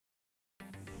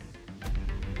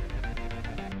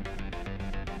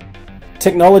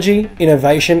Technology,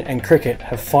 innovation and cricket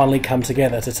have finally come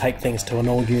together to take things to an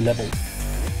all-new level.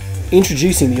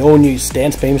 Introducing the all-new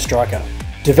StanceBeam Striker,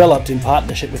 developed in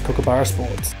partnership with Kookaburra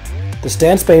Sports. The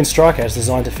StanceBeam Striker is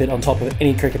designed to fit on top of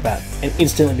any cricket bat and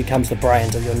instantly becomes the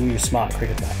brains of your new smart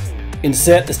cricket bat.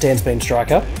 Insert the StanceBeam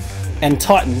Striker and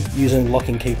tighten using the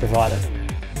locking key provided.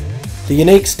 The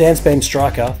unique StanceBeam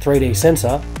Striker 3D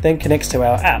sensor then connects to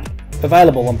our app,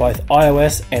 available on both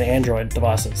iOS and Android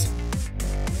devices.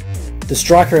 The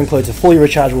Striker includes a fully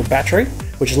rechargeable battery,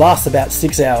 which lasts about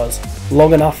 6 hours,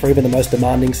 long enough for even the most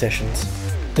demanding sessions.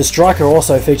 The Striker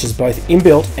also features both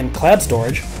inbuilt and cloud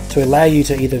storage to allow you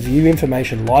to either view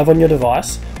information live on your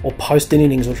device or post an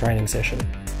innings or training session.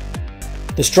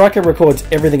 The Striker records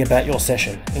everything about your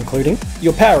session, including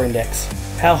your power index,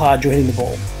 how hard you're hitting the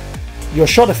ball, your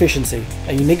shot efficiency,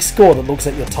 a unique score that looks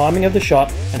at your timing of the shot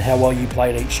and how well you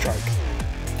played each stroke.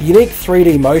 The unique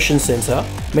 3D motion sensor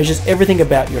measures everything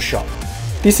about your shot.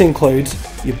 This includes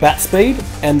your bat speed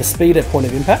and the speed at point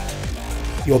of impact,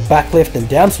 your backlift and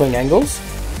downswing angles,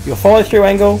 your follow-through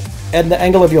angle, and the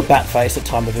angle of your bat face at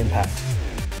time of impact.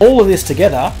 All of this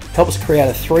together helps create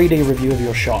a 3D review of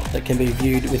your shot that can be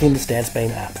viewed within the StanceBeam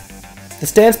app. The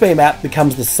StanceBeam app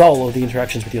becomes the soul of the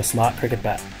interactions with your smart cricket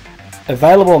bat.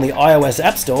 Available on the iOS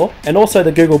App Store and also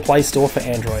the Google Play Store for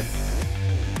Android.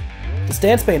 The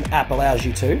StanceBeam app allows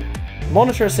you to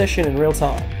monitor a session in real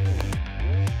time,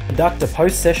 conduct a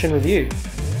post-session review,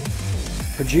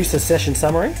 produce a session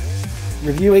summary,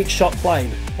 review each shot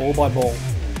played, ball by ball,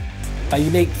 a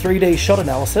unique 3D shot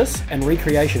analysis and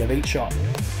recreation of each shot.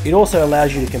 It also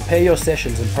allows you to compare your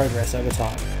sessions and progress over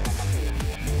time.